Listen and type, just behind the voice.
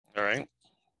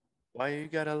Why you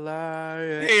gotta lie?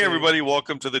 Hey, everybody,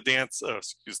 welcome to the dance.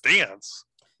 Dance.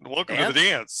 Welcome to the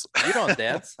dance. You don't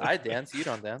dance. I dance. You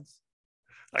don't dance.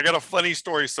 I got a funny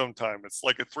story sometime. It's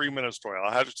like a 3-minute story.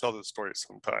 I'll have to tell this story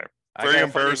sometime. I Very got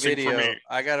a funny embarrassing for video. me.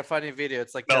 I got a funny video.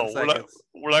 It's like No, 10 we're not, seconds.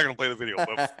 we're not going to play the video,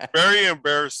 but very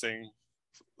embarrassing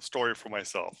story for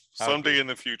myself. Someday in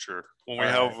the future when we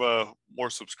have more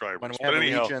subscribers. When we have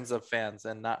legions of fans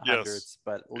and not hundreds,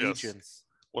 but legions.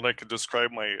 When I could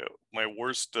describe my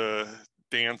worst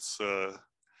dance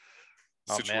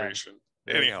situation.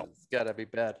 Anyhow, it's gotta be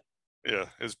bad. Yeah,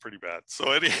 it's pretty bad.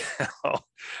 So anyhow,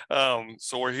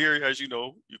 so we're here, as you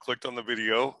know, you clicked on the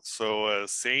video. So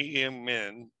Say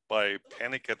Amen by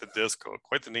Panic at the Disco.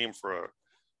 Quite the name for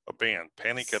a band,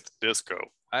 Panic at the Disco.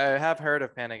 I have heard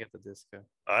of Panic at the Disco.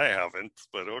 I haven't,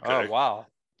 but okay. Oh, wow.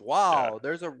 Wow,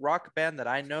 there's a rock band that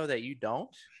I know that you don't?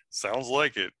 Sounds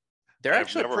like it. They're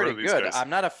actually pretty good. I'm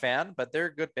not a fan, but they're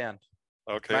a good band.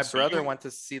 Okay. My brother went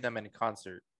to see them in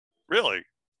concert. Really?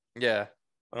 Yeah.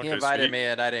 Okay, he invited me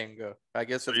and I didn't go. I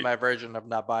guess it's my version of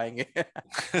not buying it.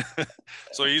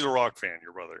 So he's a rock fan,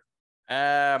 your brother?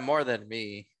 More than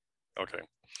me. Okay.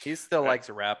 He still likes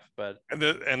rap, but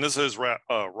and this is rock,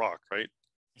 right?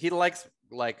 He likes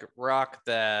like rock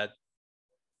that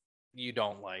you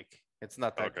don't like. It's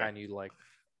not that kind you like.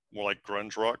 More like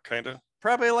grunge rock, kind of?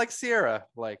 Probably like Sierra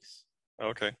likes.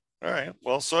 Okay. All right.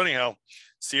 Well, so anyhow,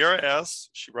 Sierra S.,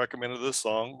 she recommended this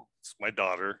song. It's my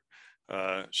daughter.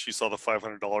 She saw the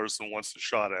 $500 and wants a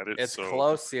shot at it. It's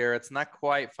close here. It's not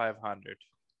quite 500.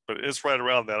 But it's right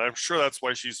around that. I'm sure that's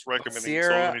why she's recommending so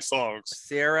many songs.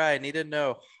 Sierra, I need to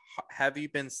know, have you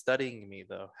been studying me,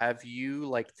 though? Have you,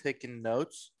 like, taken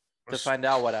notes to find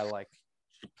out what I like?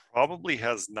 She probably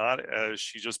has not, as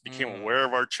she just became aware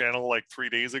of our channel like 3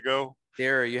 days ago.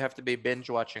 Sierra, you have to be binge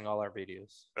watching all our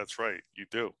videos. That's right. You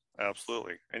do.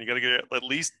 Absolutely. And you got to get at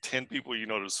least 10 people you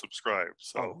know to subscribe.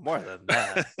 So more than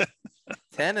that.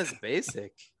 10 is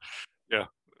basic. Yeah.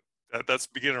 That's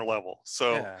beginner level.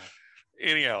 So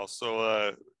anyhow,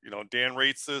 so Dan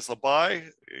rates this a buy.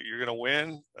 You're going to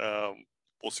win.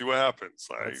 We'll see what happens.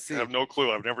 I have no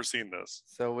clue. I've never seen this.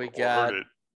 So we got,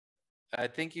 I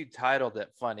think you titled it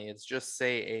funny. It's just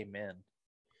Say Amen.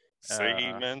 Say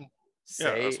Amen.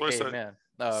 Say that's what Amen.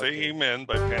 Say Amen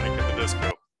by Panic at the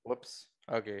Disco. Whoops.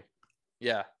 Okay.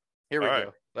 Yeah. Here we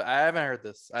go. But I haven't heard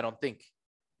this. I don't think.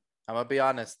 I'm gonna be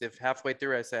honest. If halfway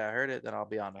through I say I heard it, then I'll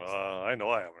be honest. I know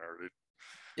I haven't heard it.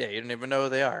 Yeah, you don't even know who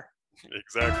they are.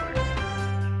 Exactly.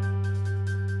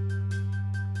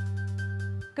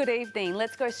 Good evening.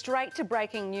 Let's go straight to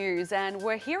breaking news. And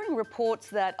we're hearing reports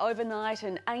that overnight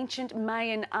an ancient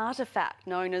Mayan artifact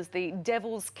known as the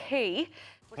Devil's Key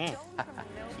was stolen from the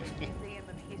Melbourne Museum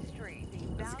of History.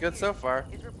 It's good so far.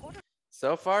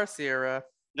 So far, Sierra.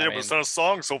 Yeah, but it's not a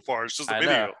song so far. It's just a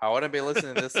video. Know. I wouldn't be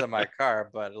listening to this in my car,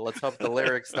 but let's hope the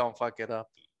lyrics don't fuck it up.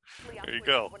 There you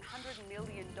go. $100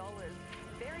 million.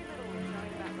 Very little is known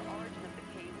about the origin of the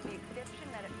key, with the exception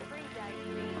that it predates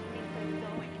the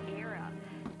Mesozoic era.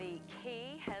 The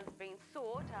key has been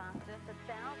sought after for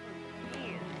thousands of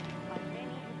years by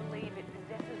many who believe it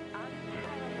possesses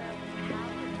unparalleled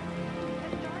powers.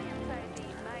 Historians say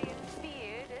the Mayans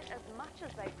feared it as much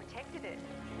as they protected it.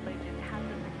 Legend has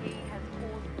it the key has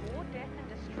caused more death and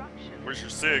destruction. Where's your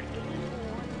sig?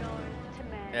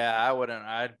 Yeah, I wouldn't.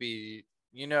 I'd be,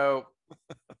 yeah,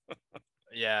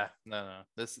 no.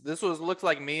 This looks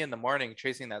like me in the morning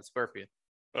chasing that scorpion.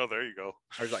 Oh, there you go.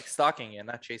 Or like stalking it,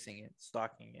 not chasing it,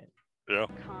 stalking it. Yeah.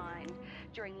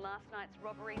 During last night's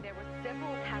robbery, there were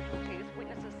several casualties.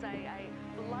 Witnesses say a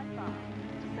bloodbath,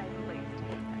 to say the least.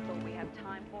 That's all we have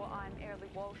time for. I'm Early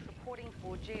Walsh reporting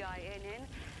for GINN.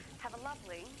 Have a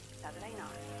lovely Saturday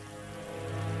night.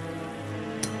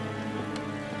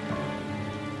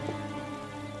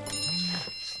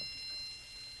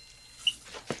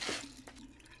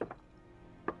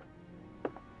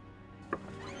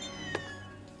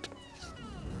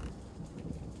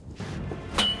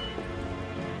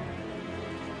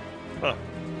 Huh.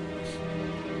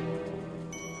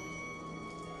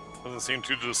 Doesn't seem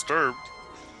too disturbed.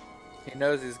 He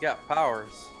knows he's got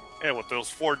powers. Yeah, with those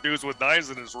 4 dudes with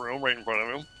knives in his room right in front of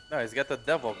him. No, he's got the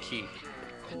devil key.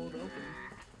 Cold open.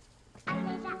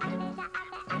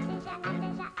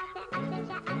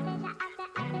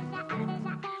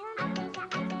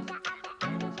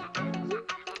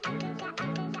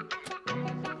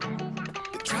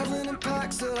 Traveling in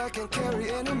packs that I can't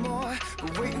carry anymore.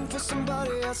 But waiting for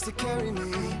somebody else to carry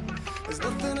me. There's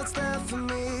nothing that's there for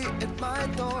me at my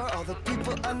door. All the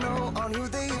people I know aren't who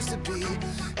they used to be.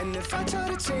 And if I try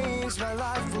to change my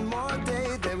life one more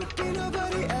day, there would be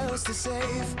nobody else to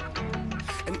save.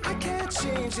 And I can't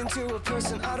change into a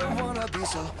person I don't wanna be.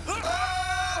 So,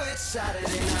 oh, it's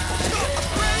Saturday night.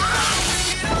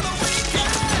 On the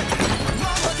weekend.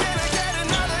 Mama, can I get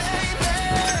another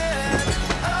amen?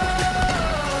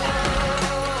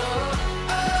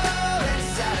 Oh, it's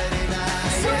Saturday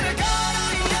night. Swear to God, I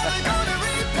ain't never gonna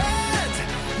repent.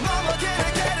 Mama, can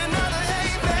I get another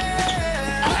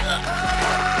amen?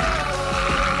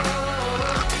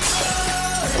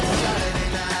 Saturday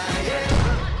night, yeah.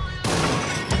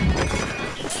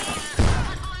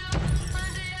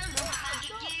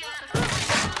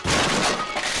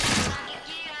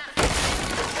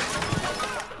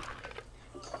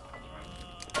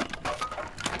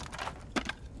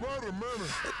 Every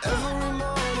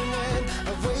morning when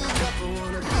I wake up, I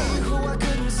wanna be who I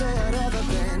couldn't say I'd ever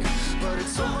been. But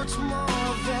it's so much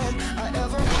more than I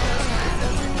ever was.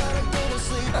 Every night I go to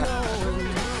sleep knowing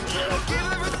that I give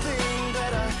everything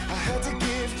that I had to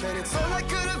give, and it's all I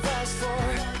could have asked for.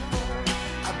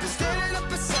 I've been standing up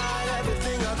beside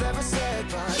everything I've ever said,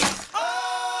 but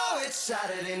oh, it's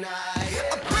Saturday night.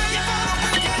 I pray for the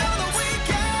wicked on the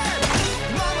weekend.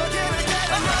 Mama, can I get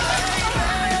another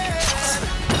amen?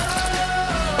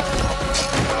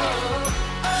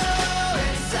 Oh,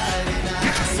 it's Saturday night.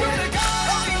 I swear to God,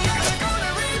 I ain't never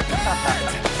gonna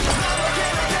repent. Mama,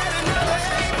 can I get another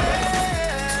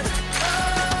amen?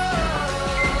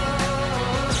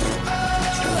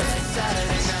 Oh, it's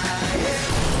Saturday night.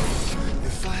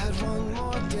 If I had one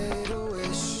more day to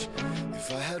wish, if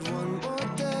I had one more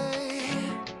day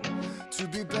to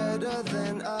be better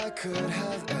than I could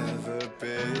have ever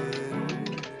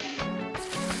been.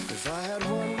 If I had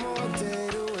one more day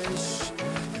to wish,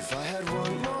 if I had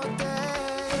one more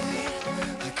day,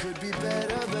 I could be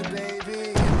better, but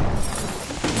baby.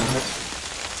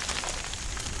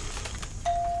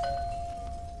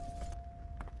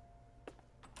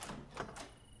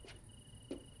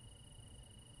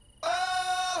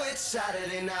 Oh, it's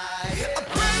Saturday night. I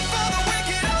pray for the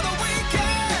wicked on the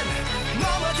weekend.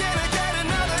 Mama, can I get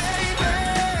another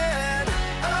amen?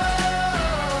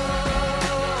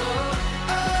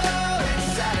 Oh, it's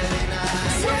Saturday night. I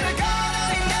swear to God, I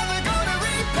ain't never gonna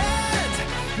repent.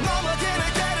 Mama, can I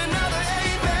get another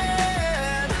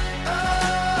amen?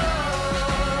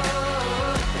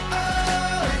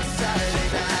 Oh, it's Saturday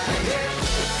night.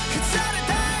 Yeah. It's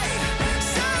Saturday,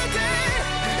 Saturday,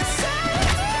 it's Saturday.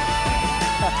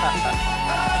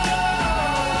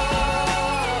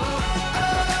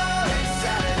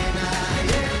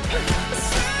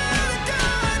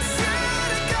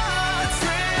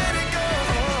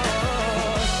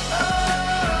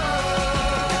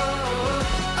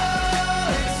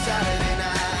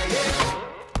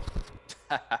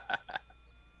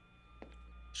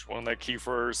 She won that key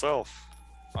for herself.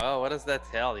 Oh, what does that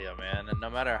tell you, man? And no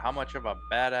matter how much of a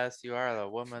badass you are, the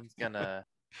woman's gonna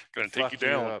Gonna take fuck you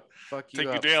down. up. Fuck you Take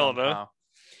you up down, huh? somehow.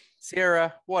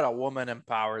 Sierra, what a woman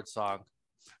empowered song.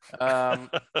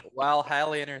 While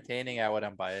highly entertaining, I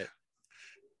wouldn't buy it.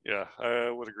 Yeah, I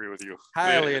would agree with you.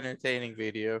 Highly Yeah, entertaining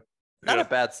video. Not Yeah. a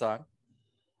bad song.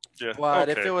 yeah. But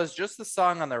if okay. it was just the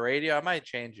song on the radio, I might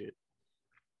change it.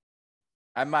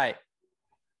 I might.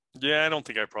 Yeah, I don't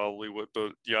think I probably would,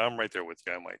 but yeah, I'm right there with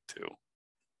you. I might too.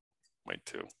 Might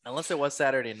too. Unless it was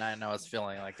Saturday night and I was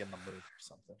feeling like in the mood or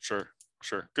something. Sure,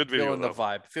 sure. Good video. Feeling the though.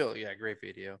 vibe. Yeah, great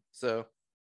video. So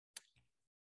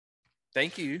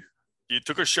thank you. You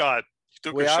took a shot. You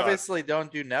took We a shot. obviously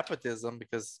don't do nepotism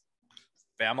because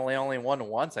family only won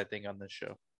once, I think, on this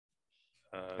show.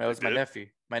 That was they my did? nephew.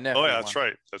 My nephew. Oh yeah, won. that's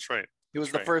right. That's right. He was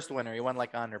That's the right. first winner. He won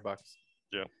like $100.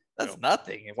 Yeah. That's Yeah.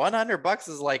 nothing. $100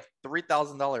 is like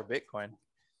 $3,000 Bitcoin.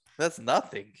 That's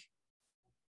nothing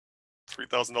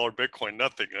 $3,000 Bitcoin,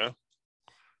 nothing, huh?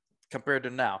 compared to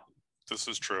now. This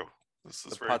is true. This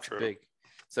is The very pot's true. big.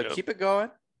 So Yep. keep it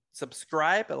going.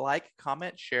 Subscribe, like,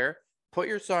 comment, share. Put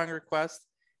your song request.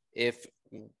 If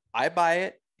I buy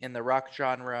it in the rock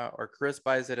genre, or Chris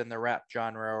buys it in the rap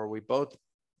genre, or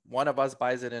one of us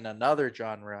buys it in another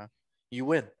genre, you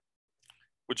win.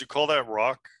 Would you call that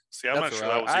rock? See, I'm That's not sure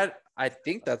that rock. was. I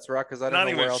think that's rock because I Not don't know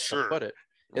even where else sure. to put it.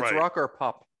 It's Right. rock or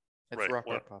pop. It's Right. rock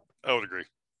or Well, pop. I would agree.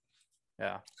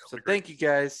 Yeah. So agree. thank you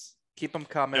guys. Keep them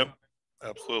coming. Yep.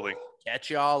 Absolutely. Catch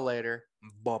y'all later.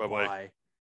 Bye-bye. Bye-bye.